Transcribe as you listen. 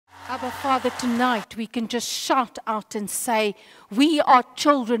Abba, Father, tonight we can just shout out and say, we are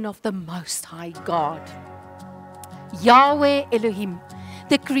children of the Most High God. Yahweh Elohim,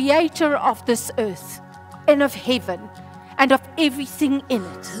 the creator of this earth and of heaven and of everything in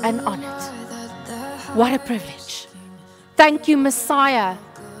it and on it. What a privilege. Thank you, Messiah,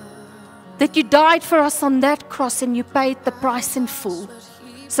 that you died for us on that cross and you paid the price in full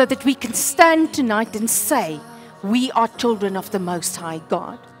so that we can stand tonight and say, we are children of the Most High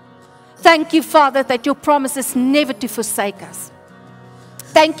God. Thank you, Father, that your promise is never to forsake us.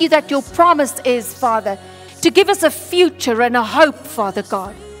 Thank you that your promise is, Father, to give us a future and a hope, Father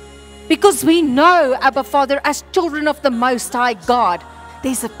God. Because we know, Abba, Father, as children of the Most High God,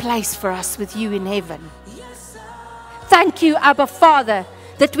 there's a place for us with you in heaven. Thank you, Abba, Father,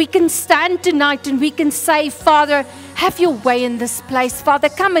 that we can stand tonight and we can say, Father, have your way in this place. Father,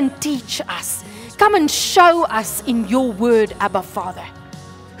 come and teach us. Come and show us in your word, Abba, Father,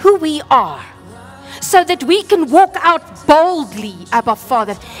 who we are, so that we can walk out boldly, Abba,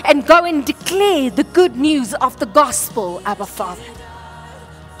 Father, and go and declare the good news of the gospel, Abba, Father,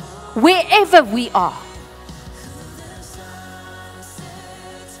 wherever we are.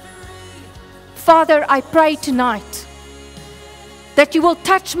 Father, I pray tonight that you will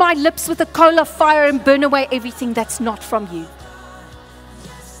touch my lips with a coal of fire and burn away everything that's not from you.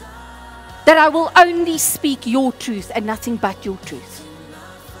 That I will only speak your truth and nothing but your truth.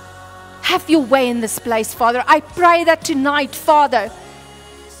 Have your way in this place, Father. I pray that tonight, Father,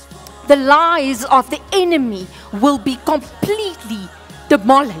 the lies of the enemy will be completely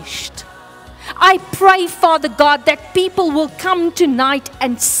demolished. I pray, Father God, that people will come tonight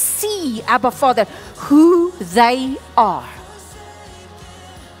and see, Abba, Father, who they are.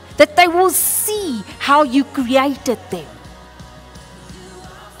 That they will see how you created them.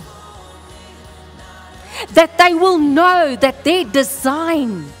 That they will know that their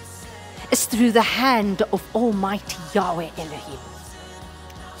design is through the hand of Almighty Yahweh Elohim.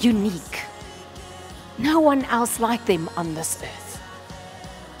 Unique. No one else like them on this earth.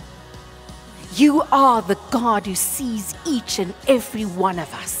 You are the God who sees each and every one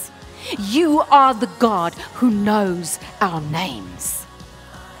of us. You are the God who knows our names.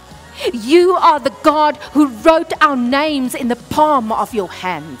 You are the God who wrote our names in the palm of your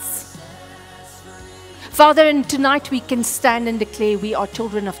hands. Father, and tonight we can stand and declare we are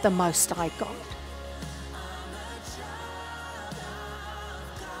children of the Most High God.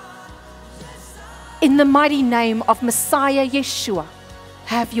 In the mighty name of Messiah Yeshua,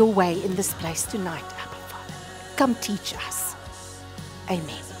 have your way in this place tonight, Abba, Father. Come teach us.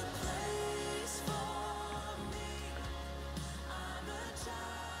 Amen.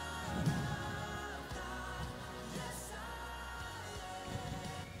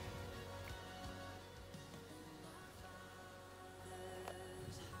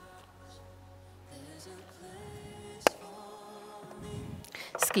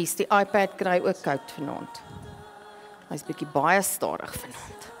 Skus, die iPad kry ook koud vanaand. Hy's bietjie baie stadig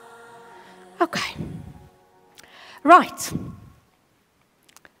vanaand. Okay. Right.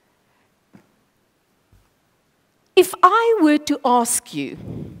 If I were to ask you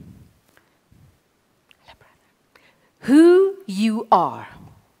who you are,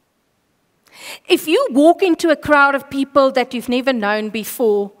 if you walk into a crowd of people that you've never known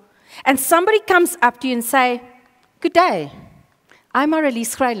before, and somebody comes up to you and say, "Good day, I'm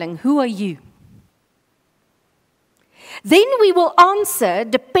Marelize who are you?" Then we will answer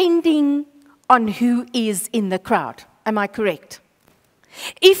depending on who is in the crowd. Am I correct?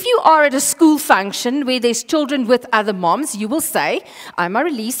 If you are at a school function where there's children with other moms, you will say, "I'm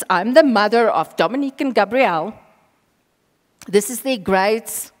Marelize, I'm the mother of Dominique and Gabrielle. This is their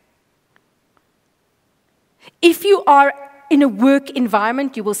grades." If you are in a work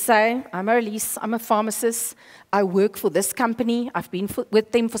environment, you will say, "I'm Marelize, I'm a pharmacist. I work for this company. I've been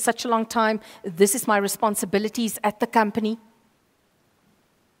with them for such a long time. This is my responsibilities at the company."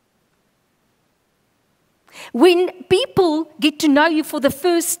 When people get to know you for the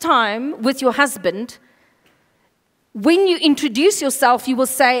first time with your husband, when you introduce yourself, you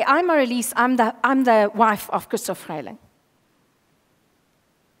will say, "I'm Marelize, I'm the wife of Christoph Reiling.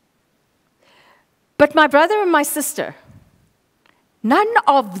 But my brother and my sister, none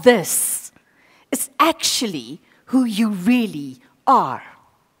of this is actually who you really are.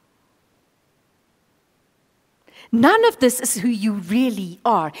 None of this is who you really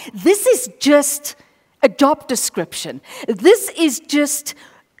are. This is just a job description. This is just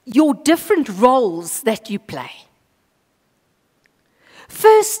your different roles that you play.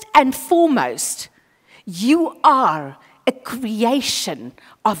 First and foremost, you are a creation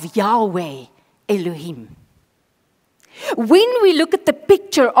of Yahweh Elohim. When we look at the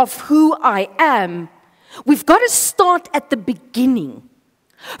picture of who I am, we've got to start at the beginning,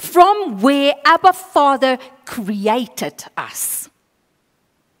 from where Abba Father created us.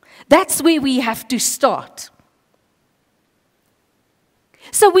 That's where we have to start.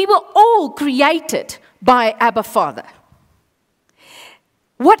 So we were all created by Abba Father.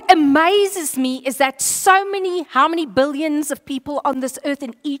 What amazes me is that how many billions of people on this earth,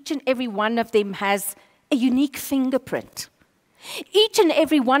 and each and every one of them has a unique fingerprint. Each and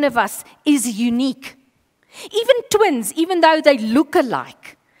every one of us is unique. Even twins, even though they look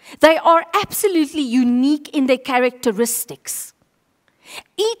alike, they are absolutely unique in their characteristics.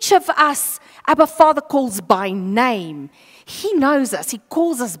 Each of us, Abba Father calls by name. He knows us. He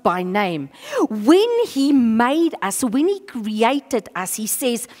calls us by name. When He made us, when He created us, He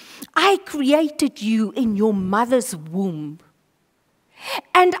says, I created you in your mother's womb.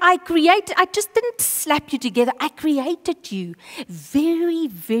 And I just didn't slap you together. I created you very,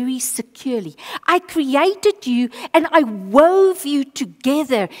 very securely. I created you and I wove you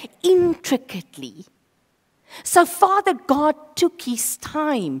together intricately. So Father God took His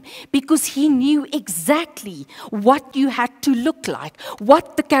time because He knew exactly what you had to look like,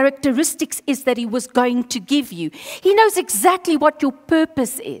 what the characteristics is that He was going to give you. He knows exactly what your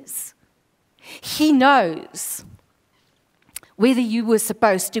purpose is. He knows whether you were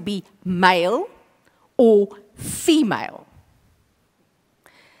supposed to be male or female.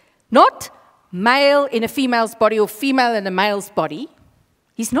 Not male in a female's body or female in a male's body.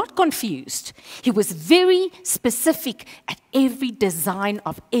 He's not confused. He was very specific at every design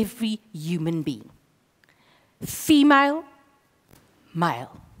of every human being. Female,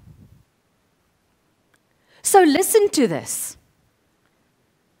 male. So listen to this.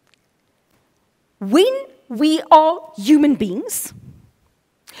 When we are human beings,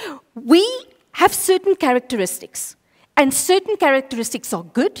 we have certain characteristics. And certain characteristics are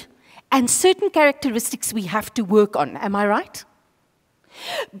good, and certain characteristics we have to work on. Am I right?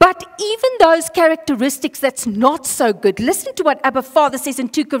 But even those characteristics that's not so good, listen to what Abba Father says in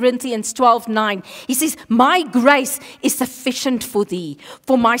 2 Corinthians 12:9. He says, my grace is sufficient for thee,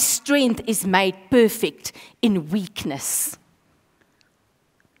 for my strength is made perfect in weakness.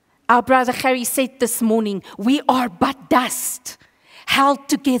 Our brother Harry said this morning, we are but dust, held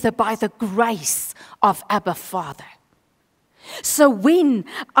together by the grace of Abba Father. So when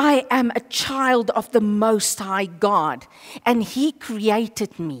I am a child of the Most High God, and He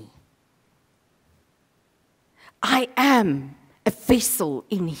created me, I am a vessel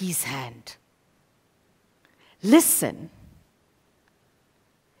in His hand. Listen.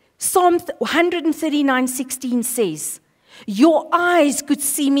 Psalm 139:16 says, your eyes could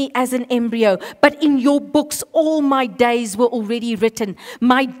see me as an embryo, but in your books all my days were already written.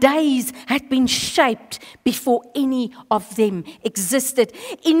 My days had been shaped before any of them existed.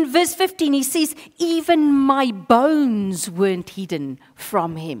 In verse 15 he says, even my bones weren't hidden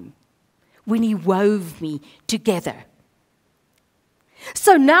from Him when He wove me together.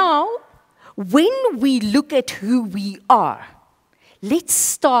 So now, when we look at who we are, let's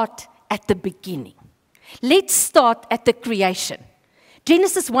start at the beginning. Let's start at the creation.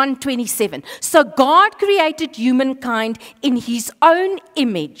 Genesis 1:27. So God created humankind in His own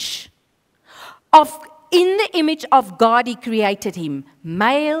image. In the image of God He created him.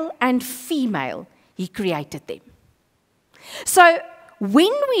 Male and female He created them. So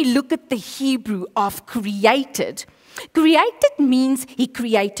when we look at the Hebrew of created means He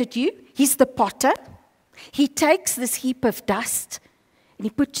created you. He's the potter. He takes this heap of dust and He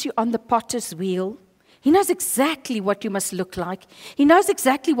puts you on the potter's wheel. He knows exactly what you must look like. He knows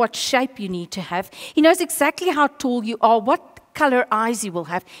exactly what shape you need to have. He knows exactly how tall you are, what color eyes you will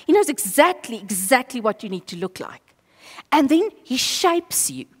have. He knows exactly what you need to look like. And then He shapes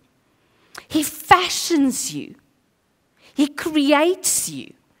you. He fashions you. He creates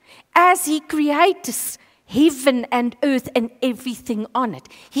you. As He creates heaven and earth and everything on it,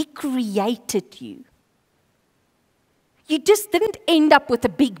 He created you. You just didn't end up with a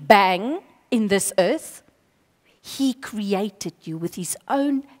big bang in this earth. He created you with His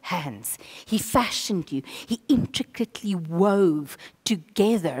own hands. He fashioned you. He intricately wove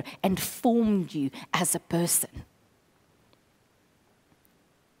together and formed you as a person.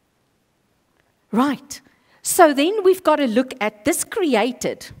 Right. So then we've got to look at this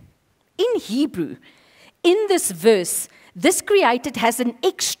created. In Hebrew, in this verse, this created has an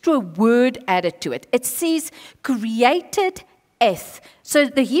extra word added to it. It says created eth. So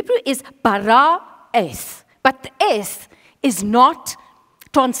the Hebrew is bara eth. But the eth is not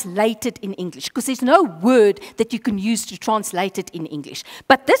translated in English because there's no word that you can use to translate it in English.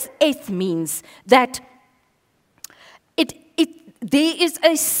 But this eth means that there is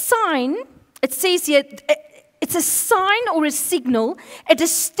a sign, it says here, it's a sign or a signal, a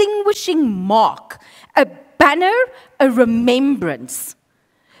distinguishing mark, a banner, a remembrance.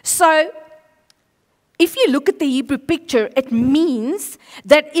 So, if you look at the Hebrew picture, it means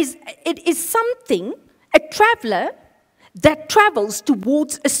that it is something, a traveler that travels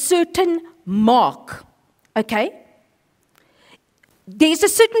towards a certain mark. Okay? There's a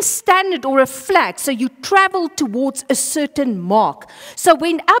certain standard or a flag, so you travel towards a certain mark. So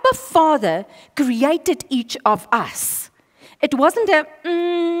when Abba Father created each of us, it wasn't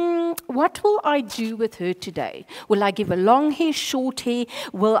what will I do with her today? Will I give her long hair, short hair?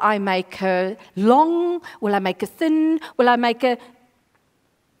 Will I make her long? Will I make her thin? Will I make her...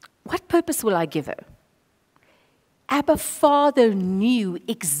 What purpose will I give her? Abba Father knew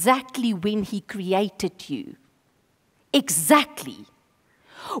exactly when He created you. Exactly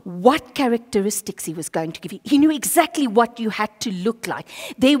what characteristics He was going to give you. He knew exactly what you had to look like.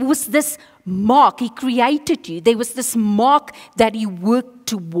 There was this mark. He created you. There was this mark that He worked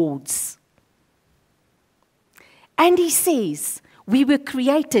towards. And He says, we were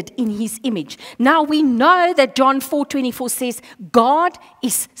created in His image. Now we know that John 4:24 says, God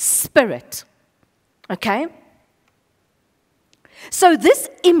is spirit. Okay? So this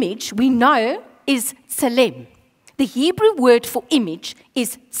image, we know, is tselem. The Hebrew word for image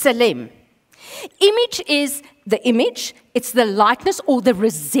is tselem. Image is the image, it's the likeness or the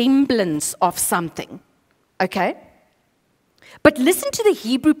resemblance of something. Okay? But listen to the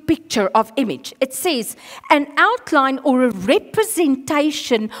Hebrew picture of image. It says, an outline or a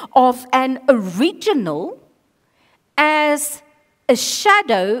representation of an original as a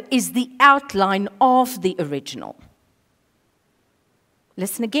shadow is the outline of the original.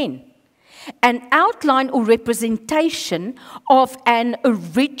 Listen again. An outline or representation of an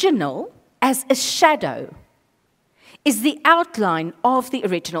original as a shadow is the outline of the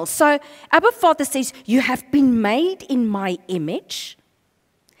original. So Abba Father says, you have been made in my image.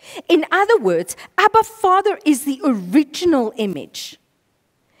 In other words, Abba Father is the original image.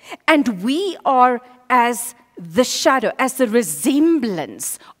 And we are as the shadow, as the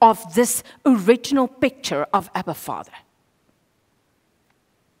resemblance of this original picture of Abba Father.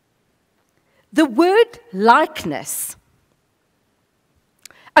 The word likeness.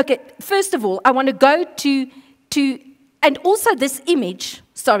 Okay, first of all, I want to go to and also this image,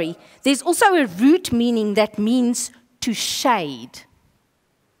 there's also a root meaning that means to shade.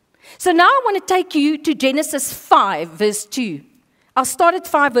 So now I want to take you to Genesis 5, verse 2. I'll start at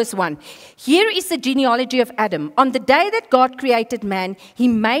 5, verse 1. Here is the genealogy of Adam. On the day that God created man, He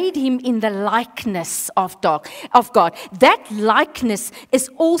made him in the likeness of God. That likeness is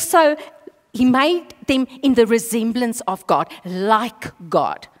also... He made them in the resemblance of God, like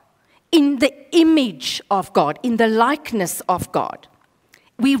God, in the image of God, in the likeness of God.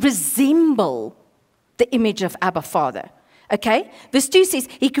 We resemble the image of Abba Father. Okay? Verse 2 says,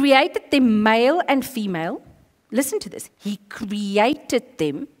 He created them male and female. Listen to this. He created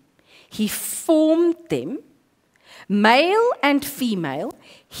them. He formed them. Male and female.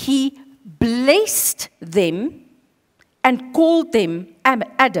 He blessed them and called them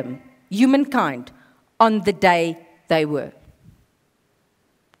Adam. Humankind, on the day they were.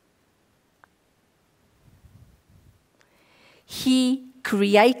 He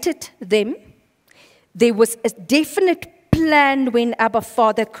created them. There was a definite plan when Abba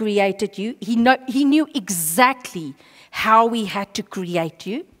Father created you. He knew exactly how He had to create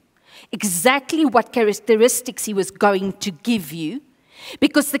you, exactly what characteristics He was going to give you.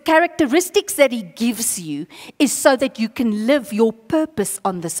 Because the characteristics that He gives you is so that you can live your purpose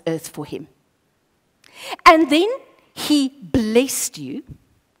on this earth for Him. And then He blessed you.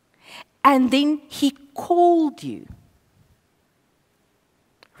 And then He called you.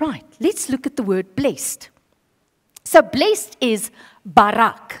 Right, let's look at the word blessed. So blessed is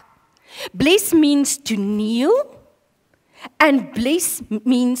barak. Bless means to kneel. And bless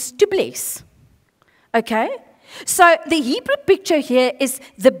means to bless. Okay? So the Hebrew picture here is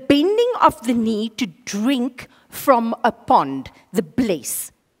the bending of the knee to drink from a pond, the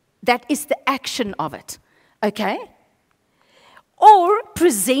bless. That is the action of it, okay? Or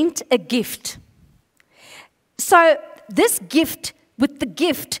present a gift. So this gift, with the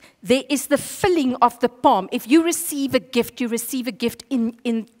gift, there is the filling of the palm. If you receive a gift, you receive a gift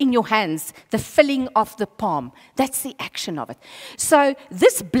in your hands, the filling of the palm. That's the action of it. So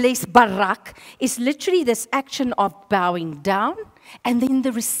this bless, barak, is literally this action of bowing down and then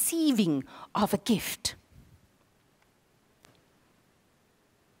the receiving of a gift.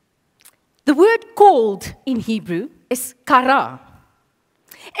 The word called in Hebrew is kara.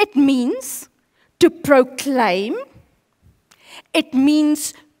 It means to proclaim It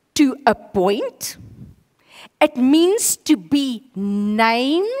means to appoint. It means to be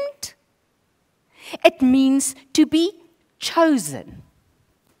named. It means to be chosen.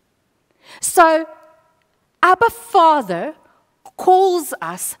 So, Abba Father calls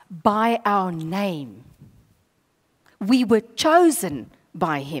us by our name. We were chosen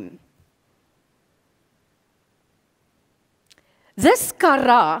by Him. This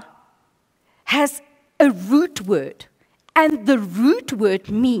kara has a root word, and the root word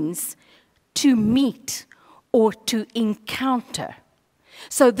means to meet or to encounter.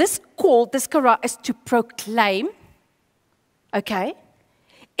 So this call, this kara, is to proclaim, okay?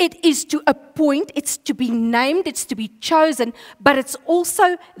 It is to appoint, it's to be named, it's to be chosen, but it's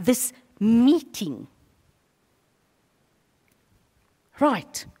also this meeting.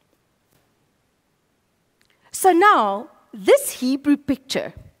 Right. So now, this Hebrew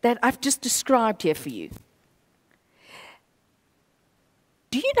picture that I've just described here for you,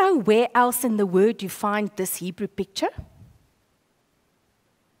 do you know where else in the Word you find this Hebrew picture?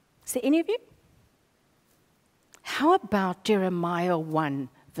 Is there any of you? How about Jeremiah 1,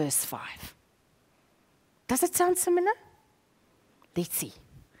 verse 5? Does it sound similar? Let's see.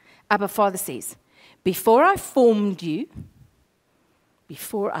 Abba Father says, before I formed you,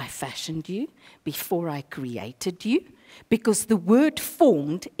 before I fashioned you, before I created you, because the word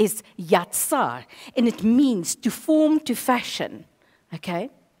formed is yatsar, and it means to form, to fashion, okay?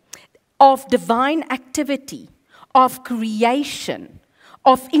 Of divine activity, of creation,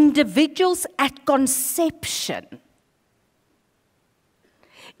 of individuals at conception.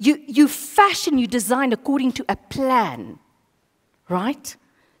 You fashion, you design according to a plan, right?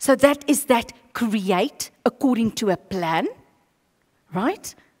 So that is that create according to a plan,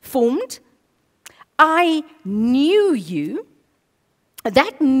 right? Formed. I knew you.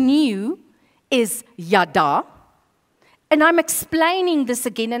 That knew is yada. And I'm explaining this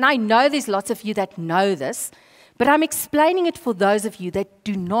again, and I know there's lots of you that know this, but I'm explaining it for those of you that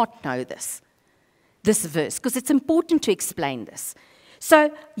do not know this verse, because it's important to explain this.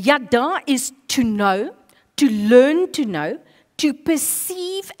 So, yada is to know, to learn to know, to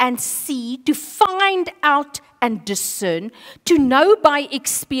perceive and see, to find out and discern, to know by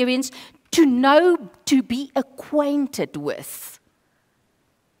experience, to know, to be acquainted with,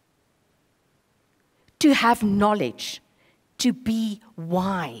 to have knowledge, to be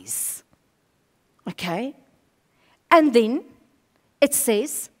wise. Okay? And then it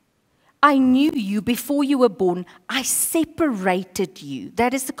says, I knew you before you were born. I separated you.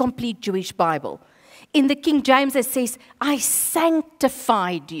 That is the complete Jewish Bible. In the King James, it says, I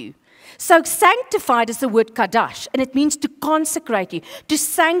sanctified you. So sanctified is the word kadash, and it means to consecrate you, to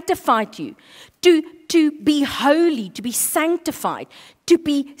sanctify you, to be holy, to be sanctified, to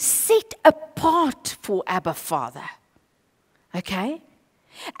be set apart for Abba Father. Okay?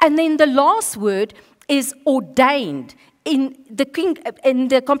 And then the last word is ordained. In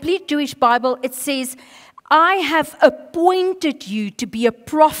the complete Jewish Bible, it says, I have appointed you to be a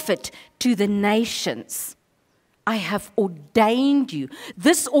prophet to the nations. I have ordained you.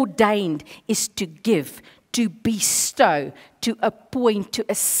 This ordained is to give, to bestow, to appoint, to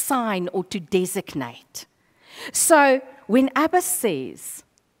assign, or to designate. So when Abba says,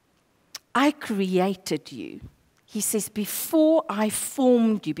 I created you, he says, before I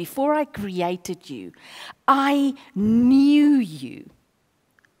formed you, before I created you, I knew you.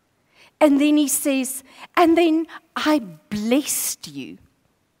 And then he says, and then I blessed you.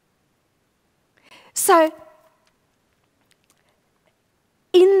 So,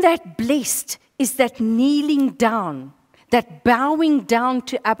 in that blessed is that kneeling down, that bowing down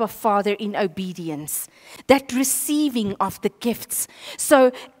to Abba Father in obedience, that receiving of the gifts.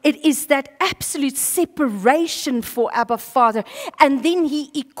 So it is that absolute separation for Abba Father. And then He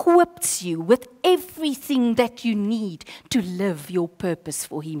equips you with everything that you need to live your purpose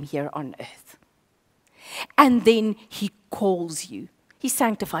for Him here on earth. And then He calls you. He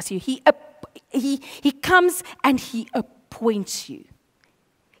sanctifies you. He comes and He appoints you.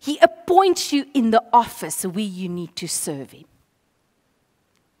 He appoints you in the office where you need to serve Him.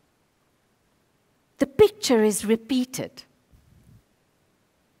 The picture is repeated.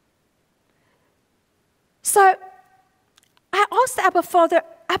 So I asked Abba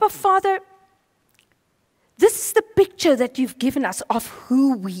Father, this is the picture that you've given us of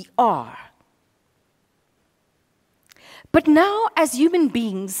who we are. But now, as human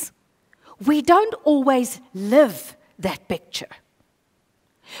beings, we don't always live that picture.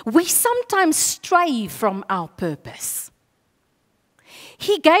 We sometimes stray from our purpose.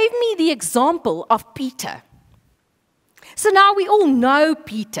 He gave me the example of Peter. So now we all know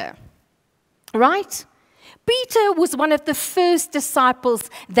Peter, right? Peter was one of the first disciples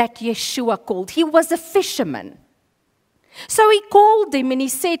that Yeshua called. He was a fisherman. So he called them and he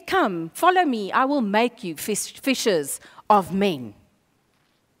said, come, follow me. I will make you fishers of men.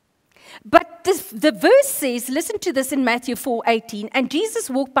 But the verse says, listen to this in Matthew 4:18, and Jesus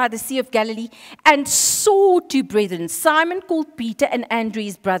walked by the Sea of Galilee and saw two brethren, Simon called Peter and Andrew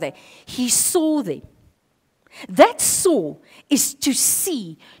his brother. He saw them. That saw is to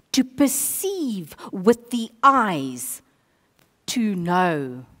see, to perceive with the eyes, to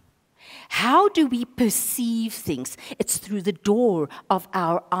know. How do we perceive things? It's through the door of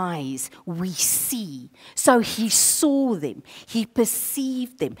our eyes. We see. So he saw them. He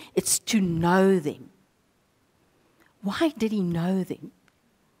perceived them. It's to know them. Why did he know them?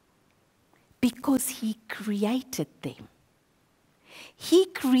 Because he created them. He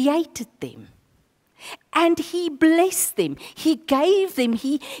created them. And he blessed them. He gave them.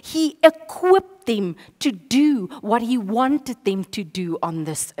 He equipped them to do what he wanted them to do on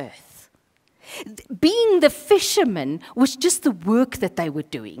this earth. Being the fisherman was just the work that they were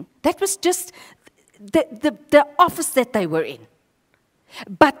doing. That was just the office that they were in.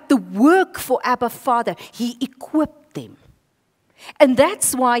 But the work for Abba Father, he equipped them. And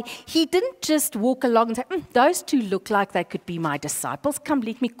that's why he didn't just walk along and say, those two look like they could be my disciples. Come,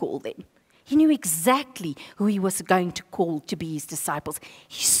 let me call them. He knew exactly who he was going to call to be his disciples.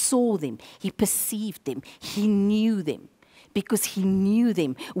 He saw them. He perceived them. He knew them. Because he knew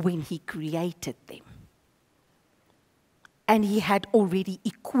them when he created them. And he had already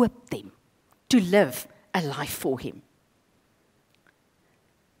equipped them to live a life for him.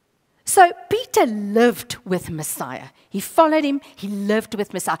 So Peter lived with Messiah. He followed him. He lived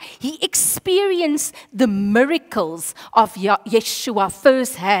with Messiah. He experienced the miracles of Yeshua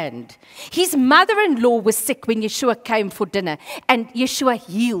firsthand. His mother-in-law was sick when Yeshua came for dinner. And Yeshua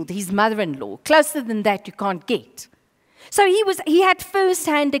healed his mother-in-law. Closer than that you can't get. So he had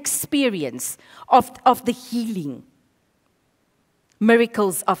first-hand experience of the healing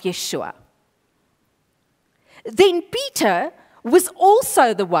miracles of Yeshua. Then Peter was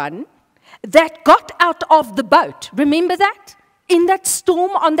also the one that got out of the boat. Remember that? In that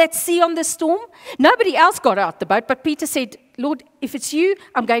storm, on that sea, on the storm? Nobody else got out the boat, but Peter said, Lord, if it's you,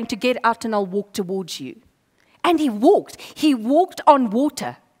 I'm going to get out and I'll walk towards you. And he walked. He walked on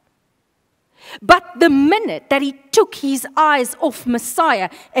water. But the minute that he took his eyes off Messiah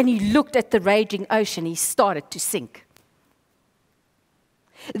and he looked at the raging ocean, he started to sink.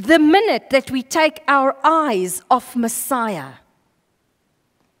 The minute that we take our eyes off Messiah,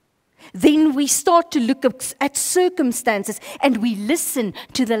 then we start to look at circumstances and we listen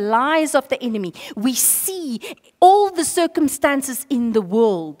to the lies of the enemy. We see all the circumstances in the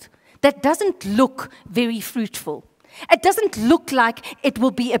world that doesn't look very fruitful. It doesn't look like it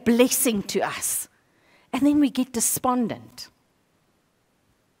will be a blessing to us. And then we get despondent.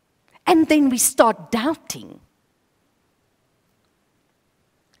 And then we start doubting.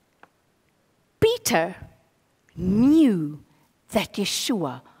 Peter knew that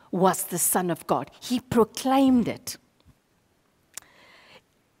Yeshua was the Son of God. He proclaimed it.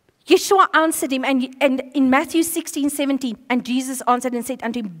 Yeshua answered him, and in Matthew 16:17, and Jesus answered and said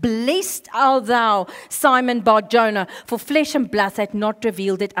unto him, Blessed art thou, Simon Bar-Jonah, for flesh and blood hath not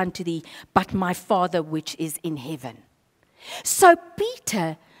revealed it unto thee, but my Father which is in heaven. So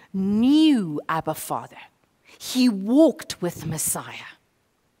Peter knew Abba Father. He walked with Messiah.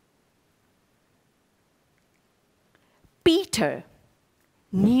 Peter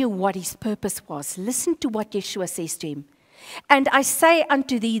knew what his purpose was. Listen to what Yeshua says to him. And I say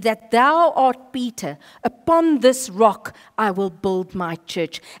unto thee that thou art Peter, upon this rock I will build my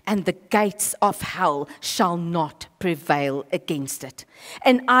church, and the gates of hell shall not prevail against it.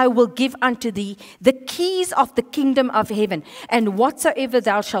 And I will give unto thee the keys of the kingdom of heaven, and whatsoever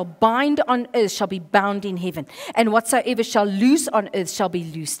thou shalt bind on earth shall be bound in heaven, and whatsoever shall loose on earth shall be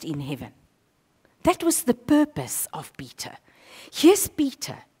loosed in heaven. That was the purpose of Peter. Here's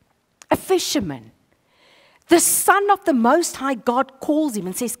Peter, a fisherman. The Son of the Most High God calls him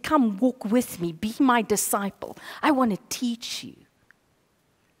and says, come walk with me, be my disciple. I want to teach you.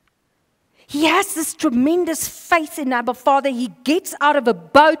 He has this tremendous faith in Abba Father. He gets out of a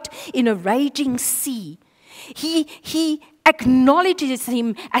boat in a raging sea. He acknowledges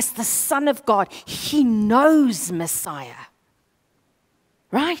him as the Son of God. He knows Messiah.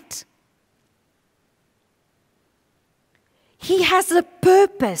 Right? He has a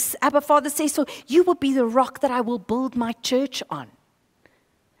purpose. Abba Father says, so you will be the rock that I will build my church on.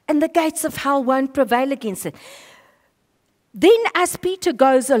 And the gates of hell won't prevail against it. Then as Peter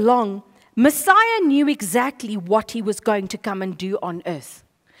goes along, Messiah knew exactly what he was going to come and do on earth.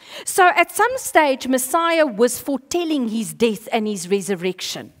 So at some stage, Messiah was foretelling his death and his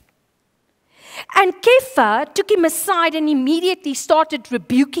resurrection. And Kepha took him aside and immediately started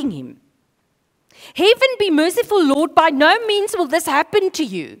rebuking him. Heaven be merciful, Lord, by no means will this happen to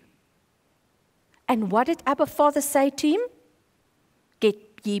you. And what did Abba Father say to him? Get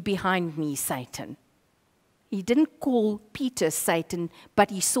ye behind me, Satan. He didn't call Peter Satan, but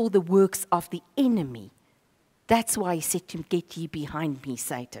he saw the works of the enemy. That's why he said to him, get ye behind me,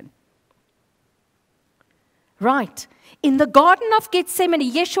 Satan. Right. In the Garden of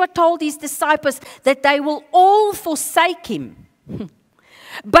Gethsemane, Yeshua told his disciples that they will all forsake him.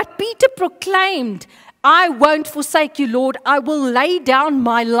 But Peter proclaimed, I won't forsake you, Lord. I will lay down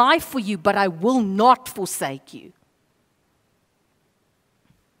my life for you, but I will not forsake you.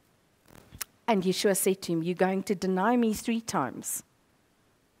 And Yeshua said to him, you're going to deny me 3 times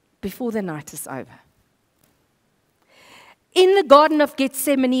before the night is over. In the Garden of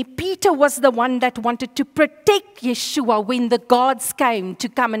Gethsemane, Peter was the one that wanted to protect Yeshua when the guards came to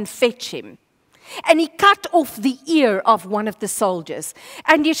come and fetch him. And he cut off the ear of one of the soldiers.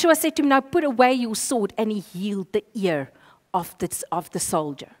 And Yeshua said to him, now put away your sword. And he healed the ear of the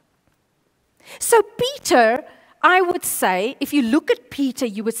soldier. So Peter, I would say, if you look at Peter,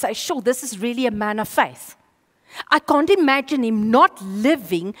 you would say, sure, this is really a man of faith. I can't imagine him not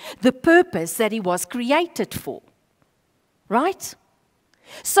living the purpose that he was created for. Right?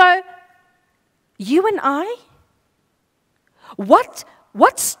 So, you and I, what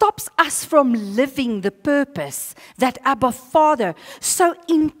stops us from living the purpose that Abba Father so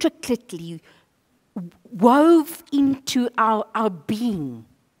intricately wove into our being?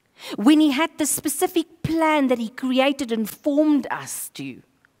 When he had the specific plan that he created and formed us to.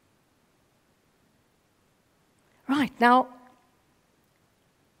 Right, now,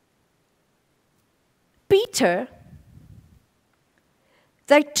 Peter,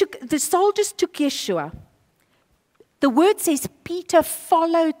 the soldiers took Yeshua. The word says Peter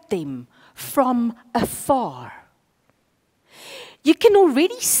followed them from afar. You can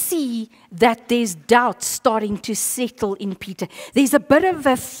already see that there's doubt starting to settle in Peter. There's a bit of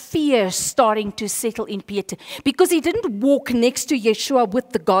a fear starting to settle in Peter because he didn't walk next to Yeshua with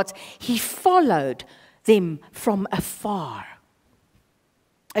the guards. He followed them from afar.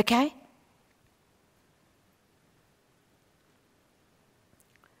 Okay?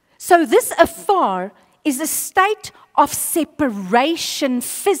 So this afar is a state of separation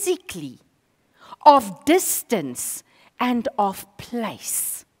physically, of distance, and of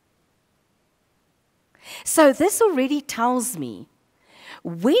place. So this already tells me,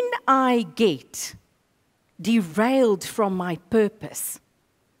 when I get derailed from my purpose,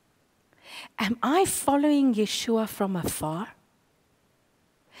 am I following Yeshua from afar?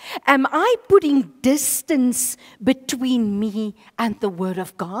 Am I putting distance between me and the Word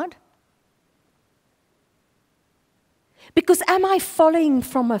of God? Because am I following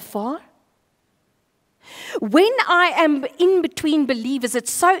from afar? When I am in between believers,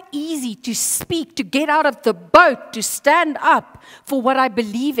 it's so easy to speak, to get out of the boat, to stand up for what I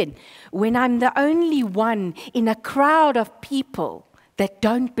believe in. When I'm the only one in a crowd of people that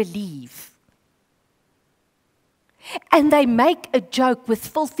don't believe. And they make a joke with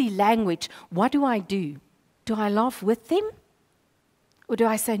filthy language. What do? Do I laugh with them? Or do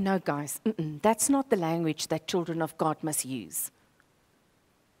I say, no, guys, that's not the language that children of God must use?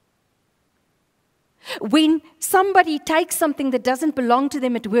 When somebody takes something that doesn't belong to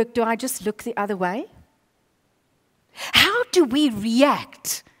them at work, do I just look the other way? How do we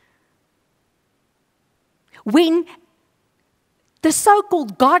react when the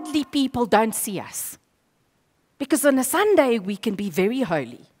so-called godly people don't see us? Because on a Sunday, we can be very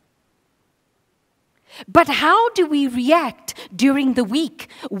holy. But how do we react during the week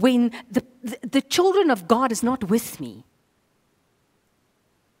when the children of God is not with me?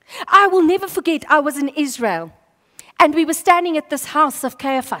 I will never forget, I was in Israel, and we were standing at this house of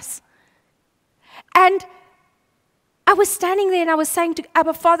Caiaphas. And I was standing there and I was saying to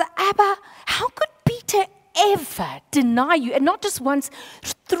Abba, Father, Abba, how could Peter ever deny you? And not just once,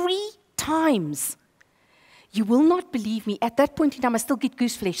 3 times. You will not believe me. At that point in time, I still get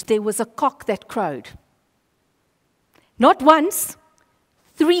goose flesh. There was a cock that crowed. Not once,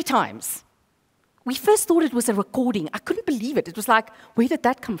 3 times. We first thought it was a recording. I couldn't believe it. It was like, where did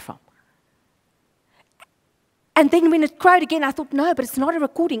that come from? And then when it crowed again, I thought, no, but it's not a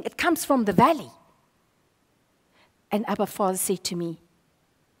recording. It comes from the valley. And Abba Father said to me,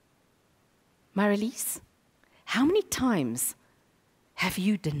 Marelize, how many times have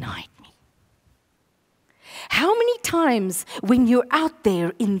you denied me? How many times when you're out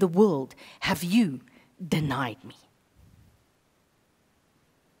there in the world have you denied me?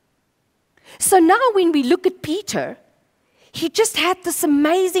 So now when we look at Peter, he just had this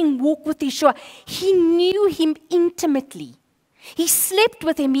amazing walk with Yeshua. He knew him intimately. He slept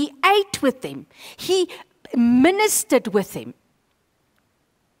with him. He ate with him. He ministered with him.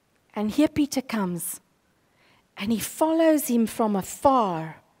 And here Peter comes, and he follows him from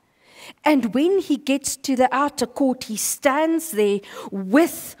afar. And when he gets to the outer court, he stands there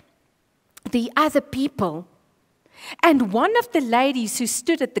with the other people. And one of the ladies who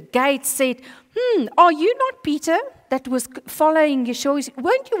stood at the gate said, are you not Peter that was following Yeshua?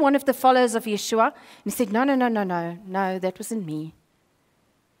 Weren't you one of the followers of Yeshua? And he said, no, that wasn't me.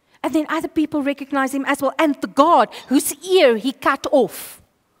 And then other people recognized him as well. And the guard whose ear he cut off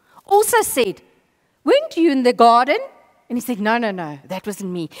also said, weren't you in the garden? And he said, no, that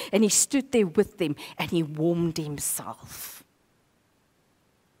wasn't me. And he stood there with them and he warmed himself.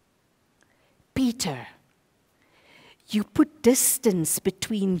 Peter, you put distance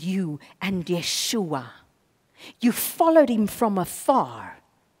between you and Yeshua. You followed him from afar.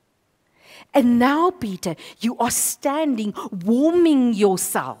 And now, Peter, you are standing, warming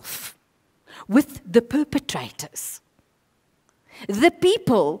yourself with the perpetrators. The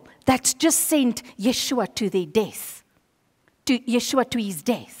people that just sent Yeshua to their death, to Yeshua to his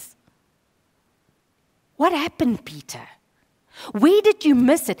death. What happened, Peter? Where did you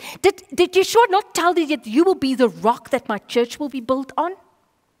miss it? Did Yeshua not tell you that you will be the rock that my church will be built on?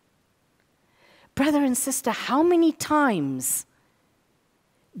 Brother and sister, how many times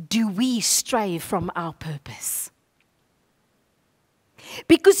do we stray from our purpose?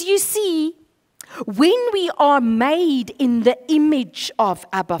 Because you see, when we are made in the image of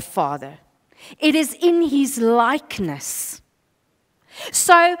Abba Father, it is in his likeness.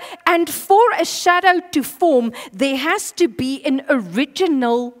 So, and for a shadow to form, there has to be an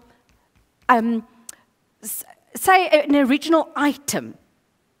original, say an original item.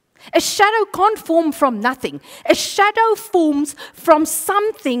 A shadow can't form from nothing. A shadow forms from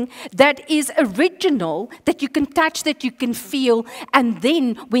something that is original, that you can touch, that you can feel, and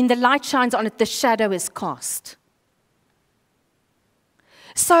then when the light shines on it, the shadow is cast.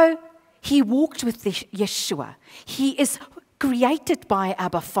 So he walked with Yeshua. He is created by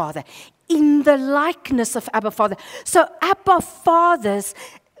Abba Father, in the likeness of Abba Father. So Abba Father's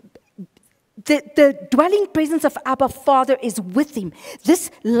the dwelling presence of Abba Father is with him. This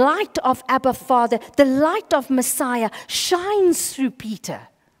light of Abba Father, the light of Messiah, shines through Peter.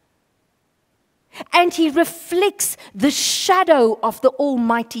 And he reflects the shadow of the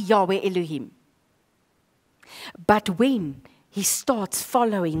Almighty Yahweh Elohim. But when he starts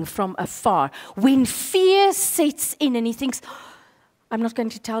following from afar, when fear sets in and he thinks, I'm not going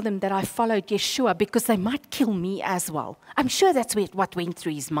to tell them that I followed Yeshua because they might kill me as well. I'm sure that's what went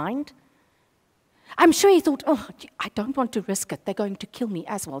through his mind. I'm sure he thought, I don't want to risk it. They're going to kill me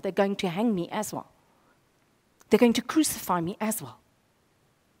as well. They're going to hang me as well. They're going to crucify me as well.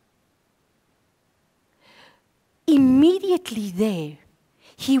 Immediately there,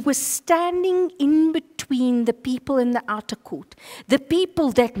 he was standing in between the people in the outer court, the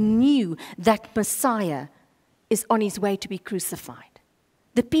people that knew that Messiah is on his way to be crucified,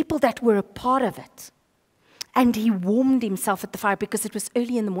 the people that were a part of it. And he warmed himself at the fire because it was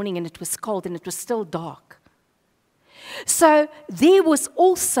early in the morning and it was cold and it was still dark. So there was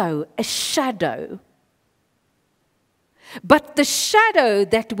also a shadow. But the shadow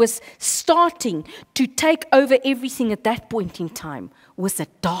that was starting to take over everything at that point in time was a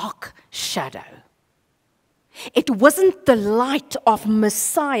dark shadow. It wasn't the light of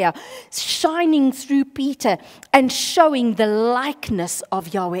Messiah shining through Peter and showing the likeness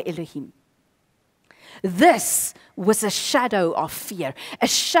of Yahweh Elohim. This was a shadow of fear, a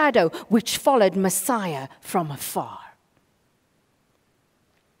shadow which followed Messiah from afar.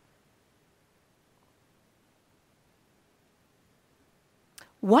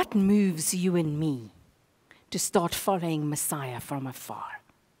 What moves you and me to start following Messiah from afar?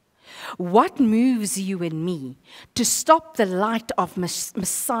 What moves you and me to stop the light of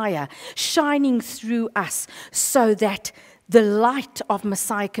Messiah shining through us so that the light of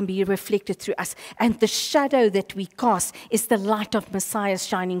Messiah can be reflected through us, and the shadow that we cast is the light of Messiah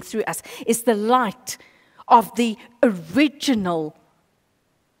shining through us, is the light of the originator,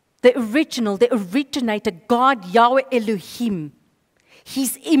 God, Yahweh Elohim,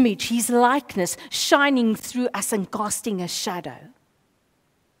 his image, his likeness, shining through us and casting a shadow.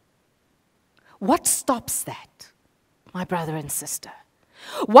 What stops that, my brother and sister?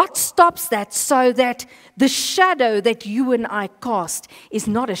 What stops that so that the shadow that you and I cast is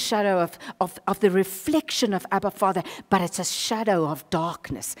not a shadow of the reflection of Abba Father, but it's a shadow of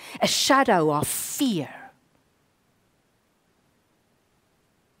darkness, a shadow of fear?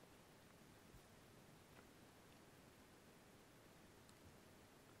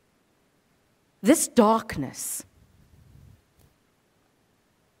 This darkness,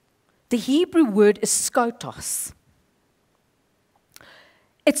 the Hebrew word is skotos.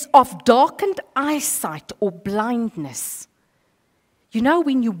 It's of darkened eyesight or blindness. You know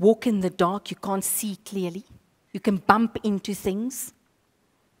when you walk in the dark, you can't see clearly. You can bump into things.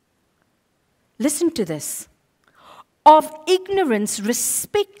 Listen to this. Of ignorance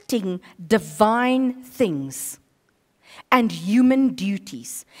respecting divine things and human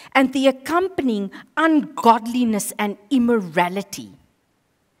duties, and the accompanying ungodliness and immorality,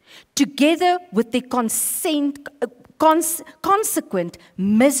 together with the consequent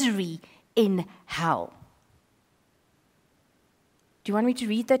misery in hell. Do you want me to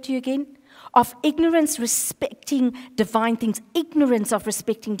read that to you again? Of ignorance respecting divine things, ignorance of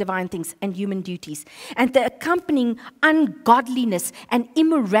respecting divine things and human duties, and the accompanying ungodliness and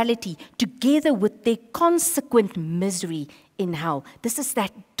immorality, together with their consequent misery in hell. This is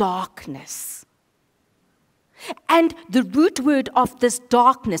that darkness. And the root word of this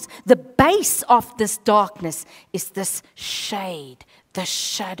darkness, the base of this darkness, is this shade, the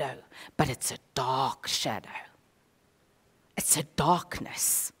shadow. But it's a dark shadow. It's a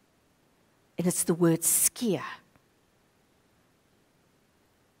darkness. And it's the word skia.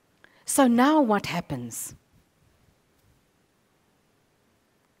 So now what happens?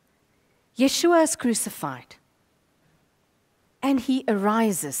 Yeshua is crucified. And he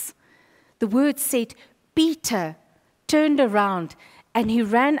arises. The word said, Peter turned around and he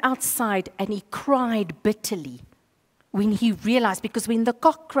ran outside and he cried bitterly when he realized, because when the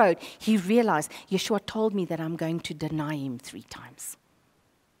cock crowed, he realized, Yeshua told me that I'm going to deny him 3 times.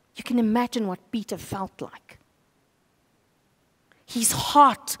 You can imagine what Peter felt like. His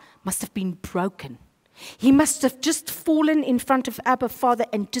heart must have been broken. He must have just fallen in front of Abba Father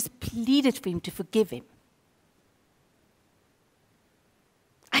and just pleaded for him to forgive him.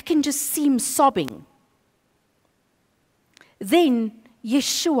 I can just see him sobbing. Then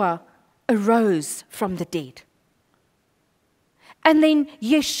Yeshua arose from the dead. And then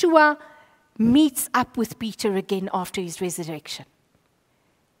Yeshua meets up with Peter again after his resurrection.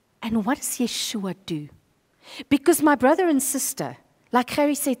 And what does Yeshua do? Because my brother and sister, like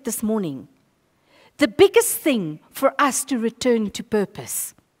Harry said this morning, the biggest thing for us to return to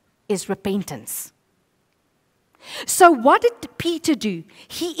purpose is repentance. So what did Peter do?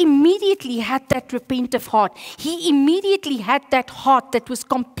 He immediately had that repentant heart. He immediately had that heart that was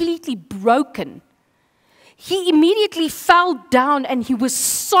completely broken. He immediately fell down and he was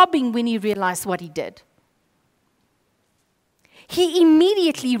sobbing when he realized what he did. He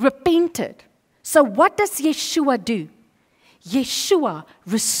immediately repented. So what does Yeshua do? Yeshua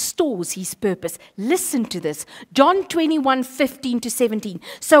restores his purpose. Listen to this. John 21:15-17.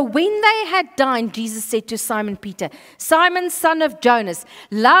 So when they had dined, Jesus said to Simon Peter, Simon, son of Jonas,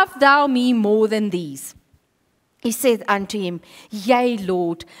 love thou me more than these? He saith unto him, Yea,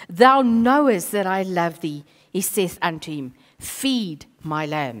 Lord, thou knowest that I love thee. He saith unto him, feed my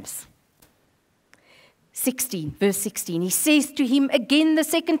lambs. 16, verse 16, he says to him again the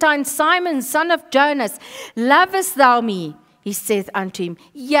second time, Simon, son of Jonas, lovest thou me? He saith unto him,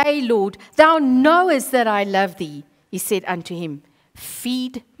 Yea, Lord, thou knowest that I love thee. He said unto him,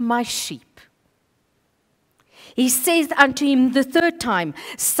 feed my sheep. He says unto him the third time,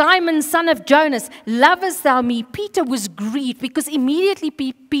 Simon, son of Jonas, lovest thou me? Peter was grieved because immediately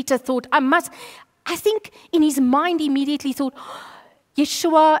Peter thought, I think in his mind he immediately thought,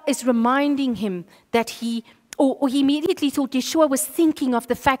 Yeshua is reminding him that he immediately thought Yeshua was thinking of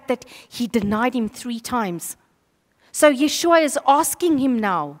the fact that he denied him 3 times. So Yeshua is asking him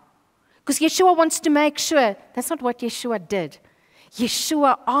now, because Yeshua wants to make sure. That's not what Yeshua did.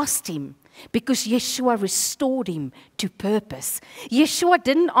 Yeshua asked him, because Yeshua restored him to purpose. Yeshua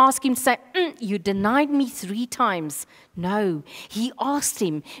didn't ask him, say, you denied me 3 times. No, he asked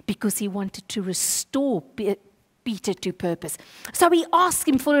him because he wanted to restore Peter to purpose. So he asked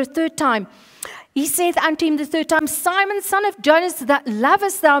him for a 3rd time. He said unto him the 3rd time, Simon, son of Jonas, that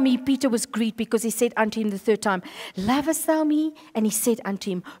lovest thou me? Peter was grieved because he said unto him the 3rd time, lovest thou me? And he said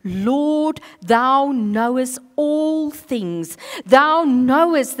unto him, Lord, thou knowest all things. Thou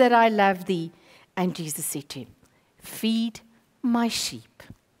knowest that I love thee. And Jesus said to him, feed my sheep.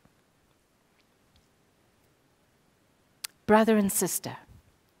 Brother and sister,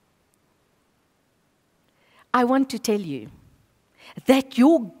 I want to tell you that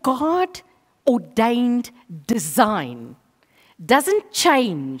your God-ordained design doesn't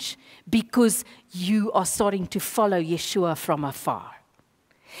change because you are starting to follow Yeshua from afar.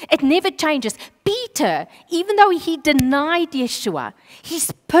 It never changes. Peter, even though he denied Yeshua,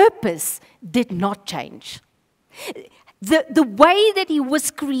 his purpose did not change. the way that he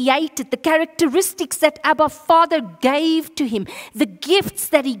was created, the characteristics that Abba Father gave to him, the gifts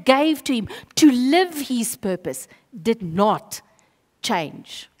that he gave to him to live his purpose did not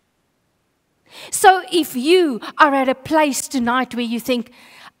change. So if you are at a place tonight where you think,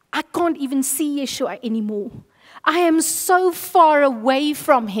 I can't even see Yeshua anymore. I am so far away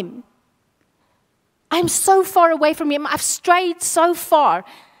from him. I'm so far away from him. I've strayed so far.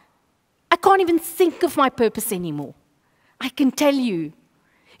 I can't even think of my purpose anymore. I can tell you,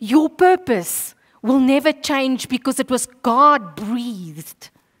 your purpose will never change because it was God-breathed.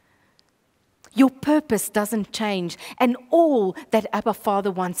 Your purpose doesn't change. And all that Abba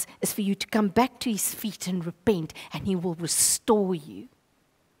Father wants is for you to come back to his feet and repent, and he will restore you.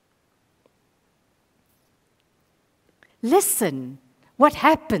 Listen, what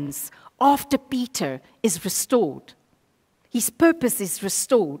happens after Peter is restored? His purpose is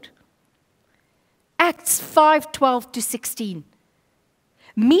restored. Acts 5:12-16.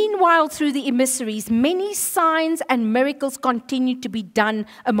 Meanwhile, through the emissaries, many signs and miracles continued to be done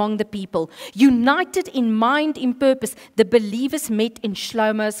among the people. United in mind and purpose, the believers met in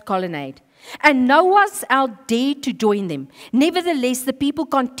Shlomo's colonnade. And no one else dared to join them. Nevertheless, the people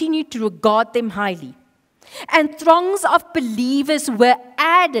continued to regard them highly. And throngs of believers were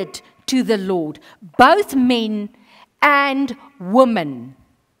added to the Lord, both men and women.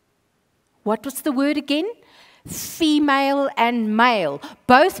 What was the word again? Female and male.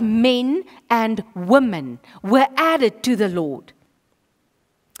 Both men and women were added to the Lord.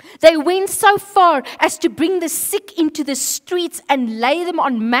 They went so far as to bring the sick into the streets and lay them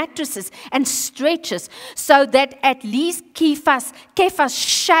on mattresses and stretchers, so that at least Kephas'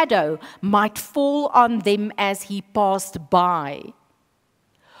 shadow might fall on them as he passed by.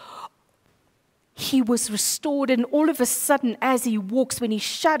 He was restored, and all of a sudden, as he walks, when his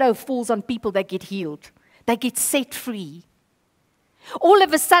shadow falls on people, they get healed. They get set free. All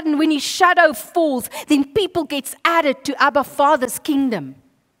of a sudden, when his shadow falls, then people get added to Abba Father's kingdom.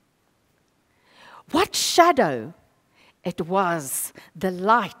 What shadow? It was the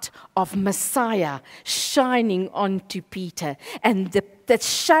light of Messiah shining onto Peter. And the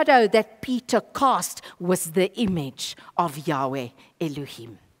shadow that Peter cast was the image of Yahweh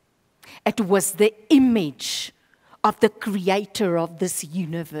Elohim. It was the image of the creator of this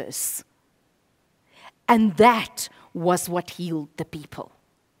universe. And that was what healed the people.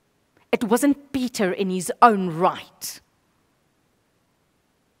 It wasn't Peter in his own right.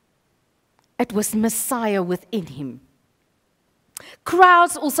 It was Messiah within him.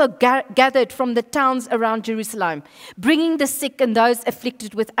 Crowds also gathered from the towns around Jerusalem, bringing the sick and those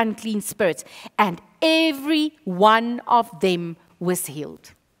afflicted with unclean spirits, and every one of them was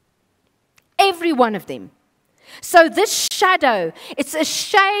healed. Every one of them. So this shadow, it's a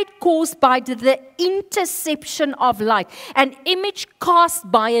shade caused by the interception of light, an image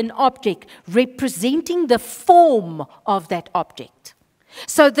cast by an object representing the form of that object.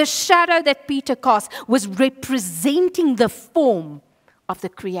 So the shadow that Peter cast was representing the form of the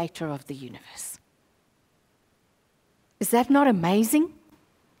creator of the universe. Is that not amazing?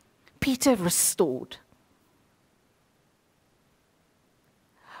 Peter restored.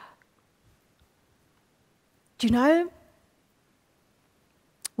 Do you know,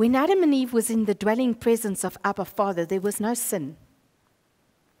 when Adam and Eve was in the dwelling presence of Abba Father, there was no sin.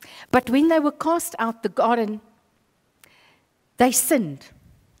 But when they were cast out the garden, they sinned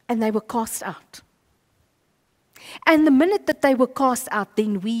and they were cast out. And the minute that they were cast out,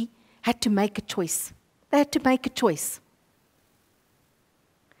 then we had to make a choice. They had to make a choice.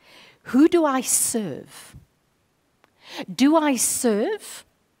 Who do I serve? Do I serve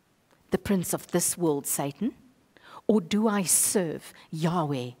the prince of this world, Satan? Or do I serve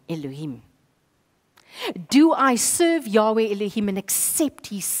Yahweh Elohim? Do I serve Yahweh Elohim and accept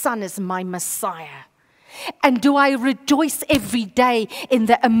his son as my Messiah? And do I rejoice every day in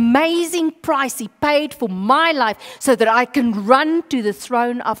the amazing price he paid for my life so that I can run to the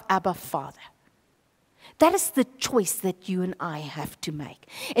throne of Abba Father? That is the choice that you and I have to make.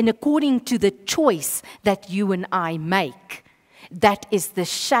 And according to the choice that you and I make, that is the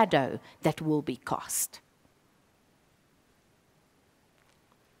shadow that will be cast.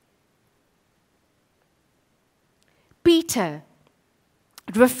 Peter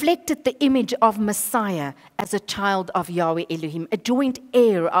reflected the image of Messiah as a child of Yahweh Elohim, a joint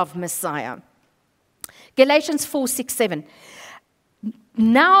heir of Messiah. Galatians 4:6-7.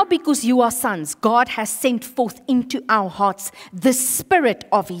 Now because you are sons, God has sent forth into our hearts the Spirit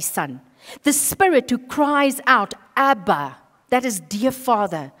of his Son, the Spirit who cries out, Abba, that is, dear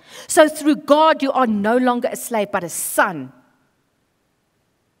Father. So through God you are no longer a slave, but a son.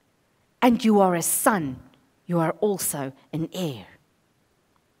 And you are a son you are also an heir.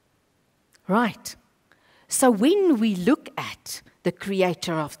 Right. So when we look at the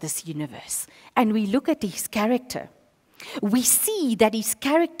creator of this universe and we look at his character, we see that his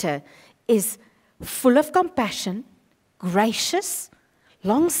character is full of compassion, gracious,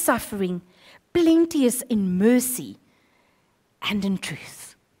 long-suffering, plenteous in mercy and in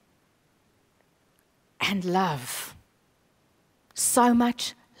truth. And love. So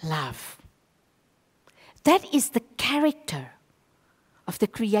much love. That is the character of the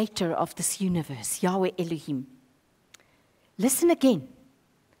creator of this universe, Yahweh Elohim. Listen again.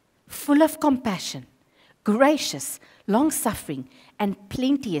 Full of compassion, gracious, long-suffering, and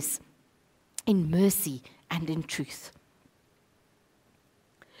plenteous in mercy and in truth.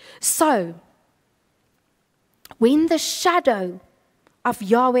 So, when the shadow of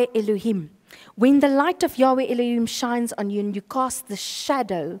Yahweh Elohim, when the light of Yahweh Elohim shines on you and you cast the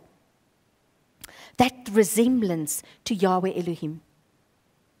shadow, that resemblance to Yahweh Elohim,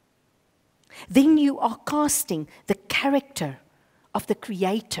 then you are casting the character of the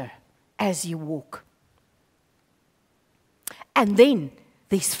Creator as you walk. And then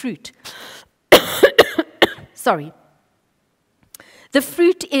there's fruit. Sorry. The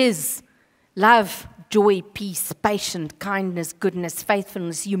fruit is love, joy, peace, patience, kindness, goodness,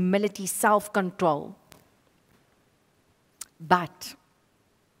 faithfulness, humility, self-control. But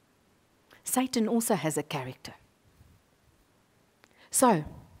Satan also has a character. So,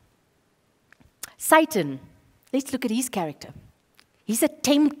 Satan, let's look at his character. He's a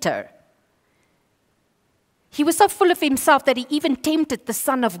tempter. He was so full of himself that he even tempted the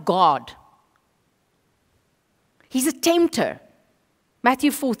Son of God. He's a tempter.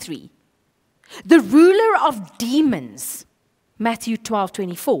 Matthew 4:3. The ruler of demons. Matthew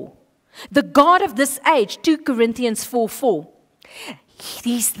 12:24. The God of this age. 2 Corinthians 4:4.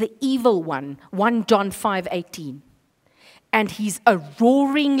 He's the evil one. 1 John 5:18. And he's a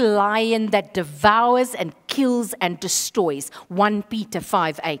roaring lion that devours and kills and destroys. 1 Peter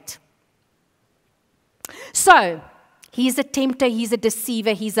 5:8. So, he's a tempter, he's a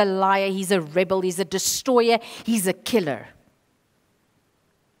deceiver, he's a liar, he's a rebel, he's a destroyer, he's a killer.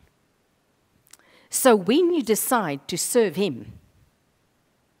 So when you decide to serve him,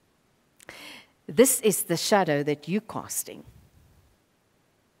 this is the shadow that you're casting.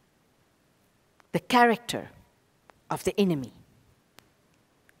 The character of the enemy.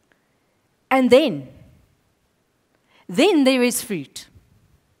 And then there is fruit.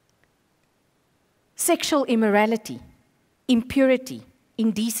 Sexual immorality, impurity,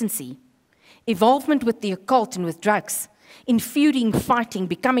 indecency, involvement with the occult and with drugs, infuriating, fighting,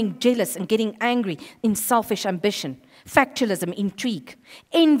 becoming jealous and getting angry in selfish ambition, factualism, intrigue,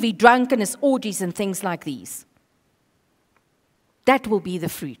 envy, drunkenness, orgies, and things like these. That will be the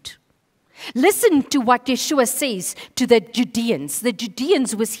fruit. Listen to what Yeshua says to the Judeans. The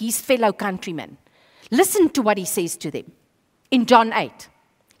Judeans was his fellow countrymen. Listen to what he says to them in John 8.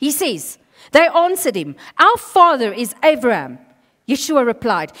 He says, they answered him, our father is Abraham. Yeshua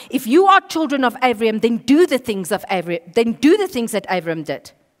replied, if you are children of Abraham, then do the things that Abraham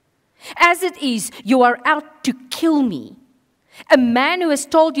did. As it is, you are out to kill me. A man who has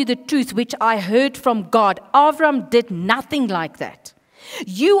told you the truth, which I heard from God. Abraham did nothing like that.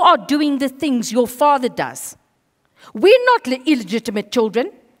 You are doing the things your father does. We're not illegitimate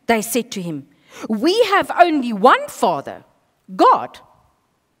children, they said to him. We have only one father, God.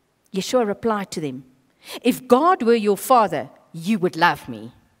 Yeshua replied to them, if God were your father, you would love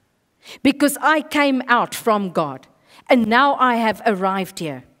me, because I came out from God, and now I have arrived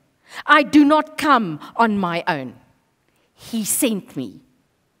here. I do not come on my own. He sent me.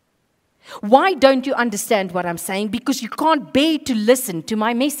 Why don't you understand what I'm saying? Because you can't bear to listen to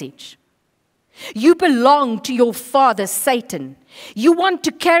my message. You belong to your father, Satan. You want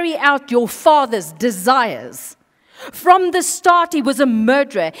to carry out your father's desires. From the start, he was a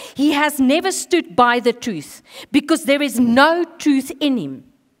murderer. He has never stood by the truth because there is no truth in him.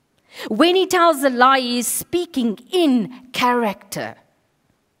 When he tells a lie, he is speaking in character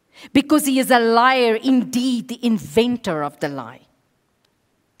because he is a liar, indeed, the inventor of the lie.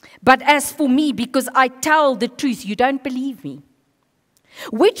 But as for me, because I tell the truth, you don't believe me.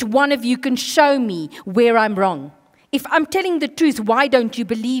 Which one of you can show me where I'm wrong? If I'm telling the truth, why don't you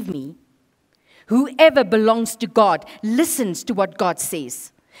believe me? Whoever belongs to God listens to what God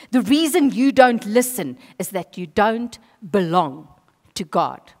says. The reason you don't listen is that you don't belong to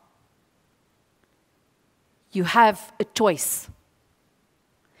God. You have a choice.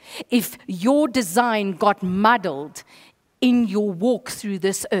 If your design got muddled in your walk through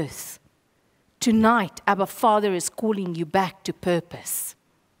this earth, tonight, Abba Father is calling you back to purpose.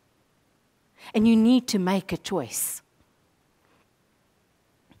 And you need to make a choice.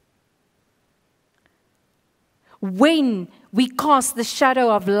 When we cast the shadow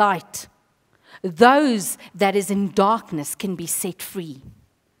of light, those that is in darkness can be set free.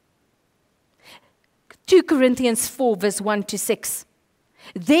 2 Corinthians 4, verse 1 to 6.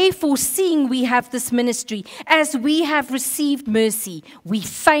 Therefore, seeing we have this ministry, as we have received mercy, we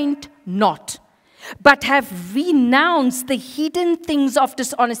faint not, but have renounced the hidden things of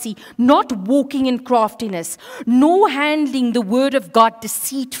dishonesty, not walking in craftiness, nor handling the word of God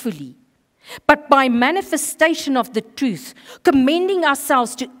deceitfully, but by manifestation of the truth, commending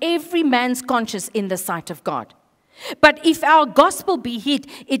ourselves to every man's conscience in the sight of God. But if our gospel be hid,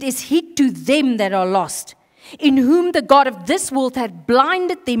 it is hid to them that are lost, in whom the God of this world had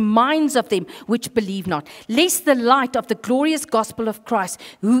blinded the minds of them which believe not, lest the light of the glorious gospel of Christ,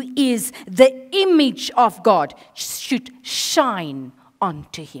 who is the image of God, should shine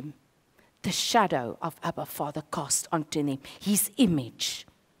onto him. The shadow of Abba Father cast onto them, his image.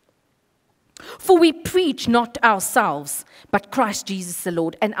 For we preach not ourselves, but Christ Jesus the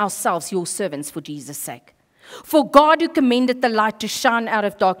Lord, and ourselves your servants for Jesus' sake. For God, who commanded the light to shine out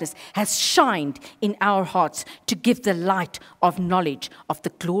of darkness, has shined in our hearts to give the light of knowledge of the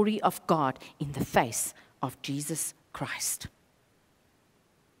glory of God in the face of Jesus Christ.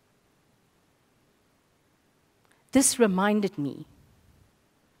 This reminded me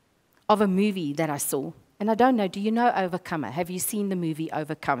of a movie that I saw. And I don't know, do you know Overcomer? Have you seen the movie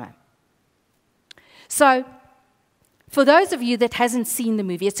Overcomer? So, for those of you that hasn't seen the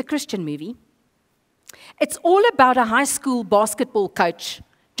movie, it's a Christian movie. It's all about a high school basketball coach,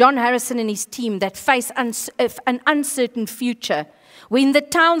 John Harrison and his team, that face an uncertain future when the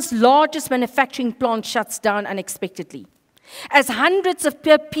town's largest manufacturing plant shuts down unexpectedly. As hundreds of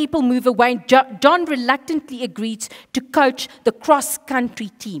people move away, John reluctantly agrees to coach the cross-country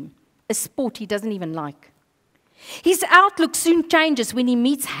team, a sport he doesn't even like. His outlook soon changes when he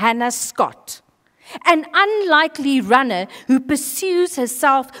meets Hannah Scott, an unlikely runner who pushes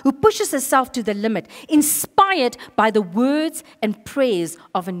herself to the limit, inspired by the words and prayers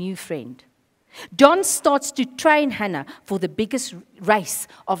of a new friend. John starts to train Hannah for the biggest race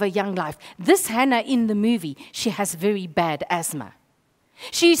of her young life. This Hannah in the movie, she has very bad asthma.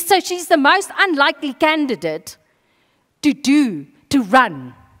 She's the most unlikely candidate to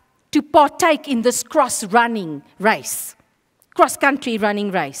partake in this cross-country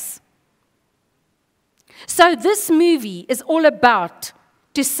running race. So this movie is all about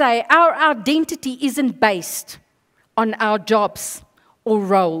to say our identity isn't based on our jobs or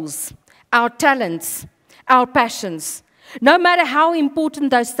roles, our talents, our passions, no matter how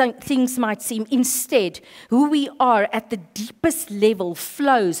important those things might seem. Instead, who we are at the deepest level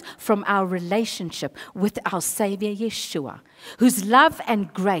flows from our relationship with our Savior Yeshua, whose love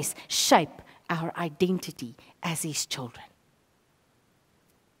and grace shape our identity as his children.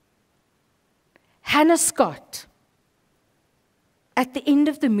 Hannah Scott, at the end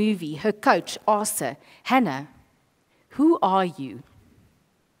of the movie, her coach asks her, Hannah, who are you?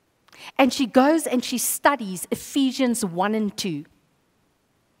 And she goes and she studies Ephesians 1 and 2.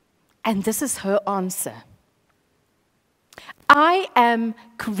 And this is her answer. I am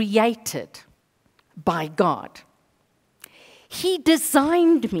created by God. He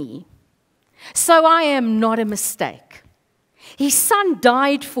designed me, so I am not a mistake. His son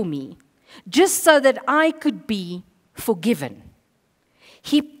died for me, just so that I could be forgiven.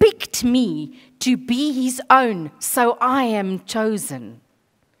 He picked me to be his own, so I am chosen.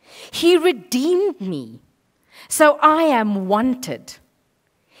 He redeemed me, so I am wanted.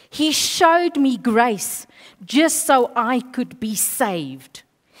 He showed me grace, just so I could be saved.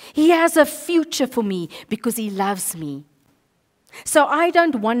 He has a future for me because he loves me. So I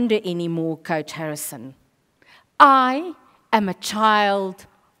don't wonder anymore, Coach Harrison. I am a child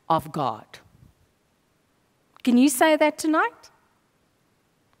of God. Can you say that tonight?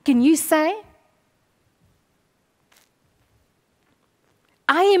 Can you say?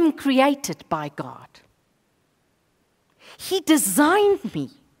 I am created by God. He designed me.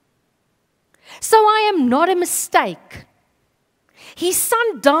 So I am not a mistake. His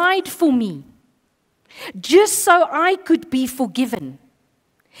son died for me, just so I could be forgiven.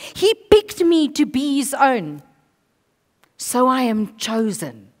 He picked me to be his own, so I am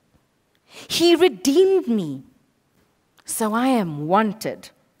chosen. He redeemed me, so I am wanted.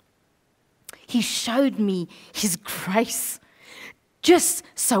 He showed me his grace, just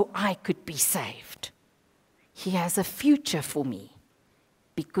so I could be saved. He has a future for me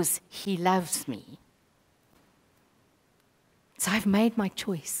because he loves me. So I've made my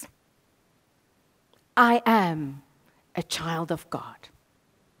choice. I am a child of God.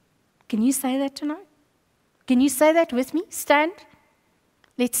 Can you say that tonight? Can you say that with me? Stand.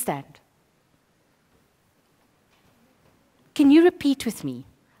 Let's stand. Can you repeat with me?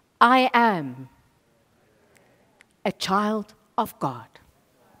 I am a child of God.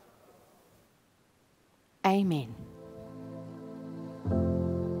 Amen.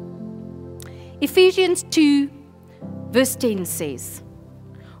 Ephesians 2, verse 10 says,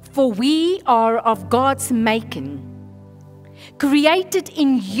 "For we are of God's making, created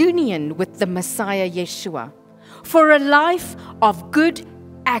in union with the Messiah Yeshua, for a life of good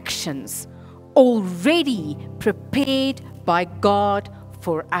actions, already prepared by God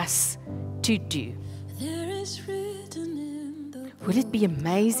for us to do." Will it be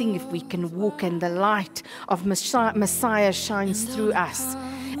amazing if we can walk and the light of Messiah shines through us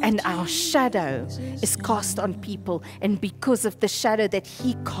and our shadow is cast on people, and because of the shadow that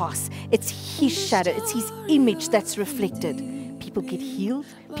he casts, it's his shadow, it's his image that's reflected. People get healed,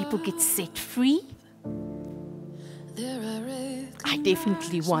 people get set free. I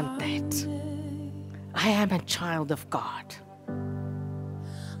definitely want that. I am a child of God.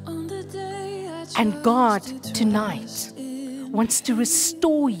 And God tonight wants to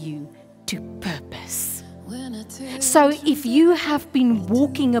restore you to purpose. So if you have been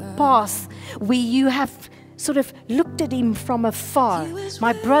walking a path where you have sort of looked at him from afar,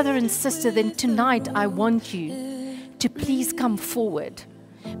 my brother and sister, then tonight I want you to please come forward,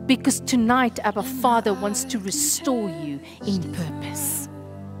 because tonight our Father wants to restore you in purpose.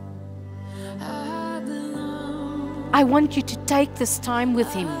 I want you to take this time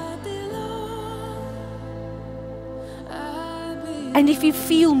with him. And if you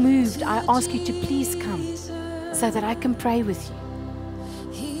feel moved, I ask you to please come so that I can pray with you.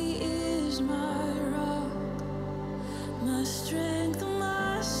 He is my rock, my strength,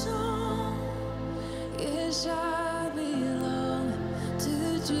 my song. Yes, I belong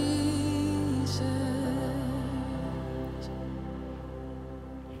to Jesus.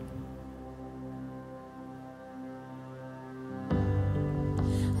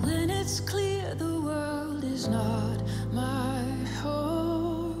 When it's clear the world is not my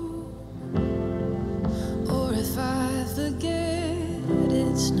home, or if I forget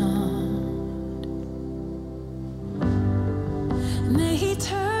it's not, may he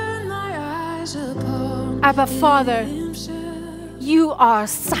turn my eyes upon Abba Father, himself, you are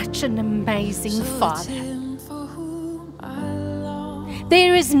such an amazing so it's Father. him for whom I long.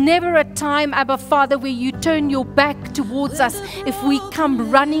 There is never a time, Abba Father, where you turn your back towards us if we come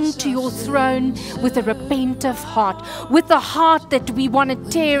running to your throne with a repentant heart, with a heart that we want to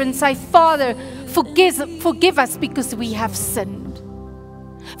tear and say, Father, forgive us because we have sinned.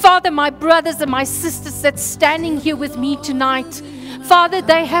 Father, my brothers and my sisters that's standing here with me tonight, Father,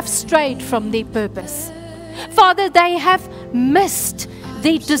 they have strayed from their purpose. Father, they have missed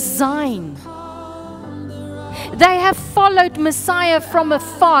their design. They have followed Messiah from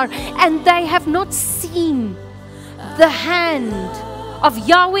afar, and they have not seen the hand of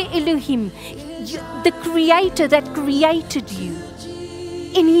Yahweh Elohim, the Creator that created you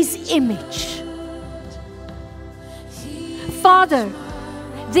in His image. Father,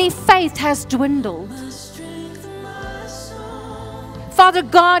 their faith has dwindled. Father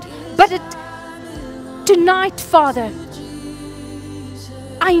God, but tonight, Father,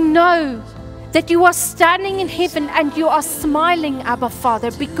 I know that you are standing in heaven and you are smiling, Abba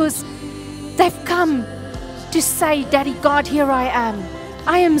Father, because they've come to say, Daddy God, here I am.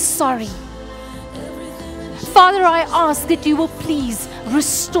 I am sorry. Father, I ask that you will please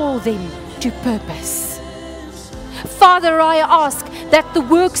restore them to purpose. Father, I ask that the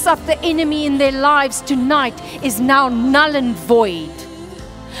works of the enemy in their lives tonight is now null and void.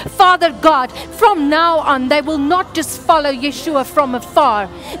 Father God, from now on, they will not just follow Yeshua from afar.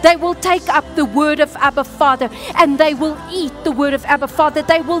 They will take up the word of Abba Father and they will eat the word of Abba Father.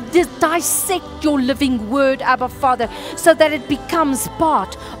 They will dissect your living word, Abba Father, so that it becomes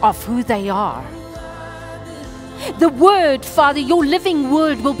part of who they are. The word, Father, your living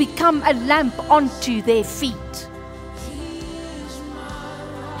word will become a lamp unto their feet.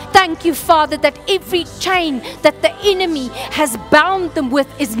 Thank you, Father, that every chain that the enemy has bound them with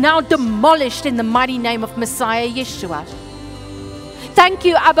is now demolished in the mighty name of Messiah Yeshua. Thank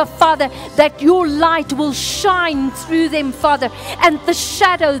you, Abba Father, that your light will shine through them, Father, and the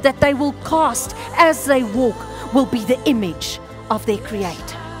shadow that they will cast as they walk will be the image of their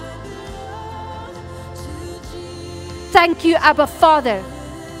Creator. Thank you, Abba Father,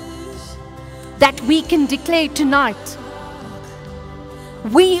 that we can declare tonight,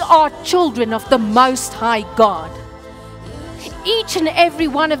 we are children of the Most High God. Each and every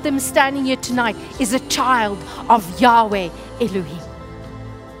one of them standing here tonight is a child of Yahweh Elohim.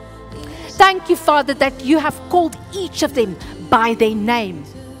 Thank you, Father, that you have called each of them by their name.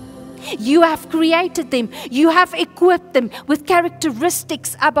 You have created them. You have equipped them with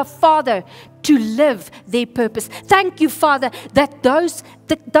characteristics, Abba Father, to live their purpose. Thank you, Father, that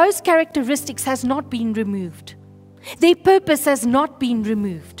those characteristics has not been removed. Their purpose has not been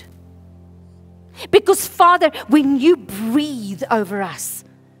removed. Because, Father, when you breathe over us,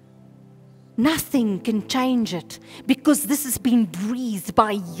 nothing can change it, because this has been breathed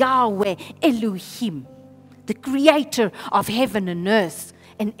by Yahweh Elohim, the creator of heaven and earth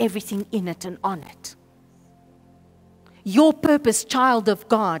and everything in it and on it. Your purpose, child of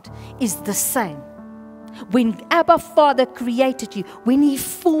God, is the same. When Abba Father created you, when He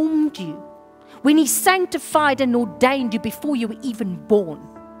formed you, when He sanctified and ordained you before you were even born,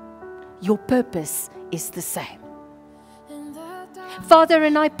 your purpose is the same. Father,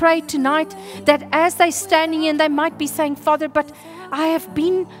 and I pray tonight that as they're standing here, they might be saying, Father, but I have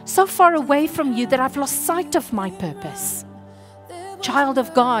been so far away from you that I've lost sight of my purpose. Child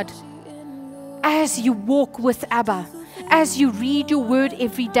of God, as you walk with Abba, as you read your word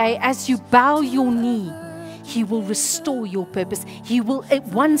every day, as you bow your knee, He will restore your purpose. He will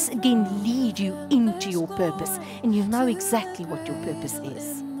once again lead you into your purpose, and you know exactly what your purpose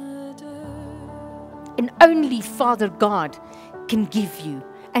is. And only Father God can give you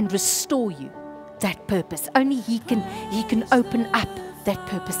and restore you that purpose. Only He can open up that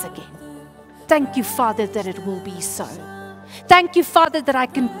purpose again. Thank you, Father, that it will be so. Thank you, Father, that I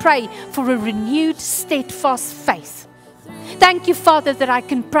can pray for a renewed, steadfast faith. Thank you, Father, that I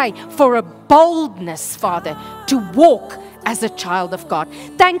can pray for a boldness, Father, to walk as a child of God.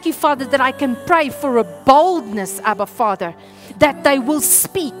 Thank you, Father, that I can pray for a boldness, Abba Father, that they will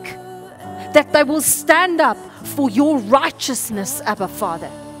speak, that they will stand up for your righteousness, Abba Father,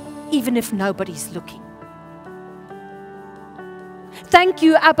 even if nobody's looking. Thank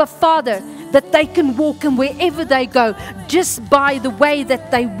you, Abba Father, that they can walk, and wherever they go, just by the way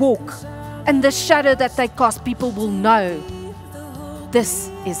that they walk and the shadow that they cast, people will know this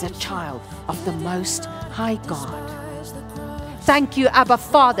is a child of the Most High God. Thank you, Abba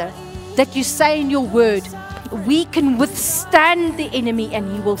Father, that you say in your word, we can withstand the enemy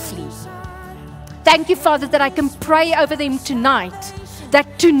and he will flee. Thank you, Father, that I can pray over them tonight,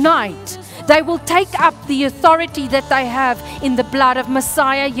 that tonight they will take up the authority that they have in the blood of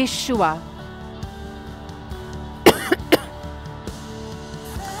Messiah Yeshua,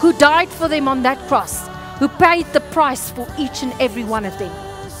 who died for them on that cross, who paid the price for each and every one of them.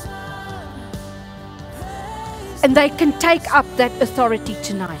 And they can take up that authority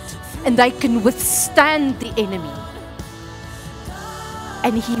tonight, and they can withstand the enemy,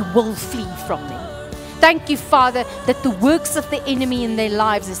 and he will flee from them. Thank you, Father, that the works of the enemy in their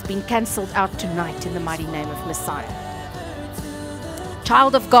lives has been cancelled out tonight in the mighty name of Messiah.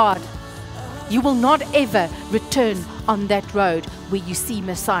 Child of God, you will not ever return on that road where you see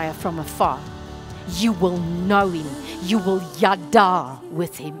Messiah from afar. You will know him. You will yada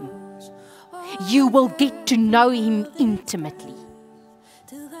with him. You will get to know him intimately.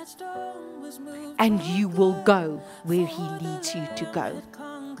 And you will go where he leads you to go.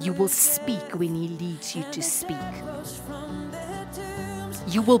 You will speak when he leads you to speak.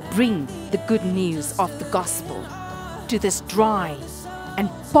 You will bring the good news of the gospel to this dry and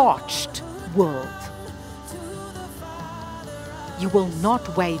parched world. You will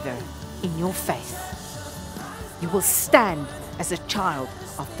not waver in your faith. You will stand as a child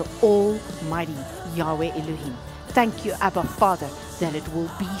of the Almighty Yahweh Elohim. Thank you, Abba Father, that it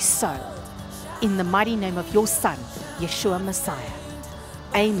will be so. In the mighty name of your Son, Yeshua Messiah.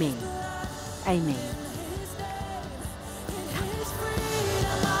 Amen. Amen.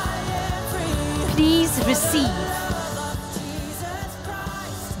 Please receive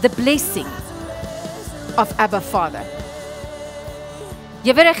the blessing of Abba Father.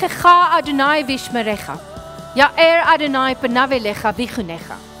 Yevarechecha Adonai vishmerecha. Ya'er Adonai panavelecha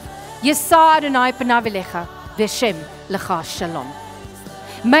vichunecha. Yesa Adonai panavelecha v'shem lecha shalom.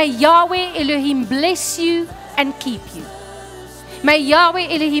 May Yahweh Elohim bless you and keep you. May Yahweh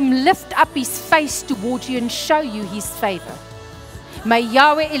Elohim lift up his face towards you and show you his favor. May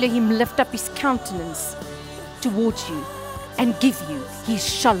Yahweh Elohim lift up his countenance towards you and give you his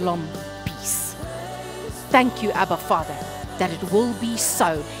shalom peace. Thank you, Abba Father, that it will be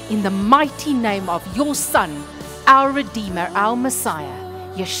so in the mighty name of your Son, our Redeemer, our Messiah,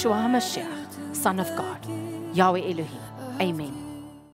 Yeshua HaMashiach, Son of God, Yahweh Elohim. Amen.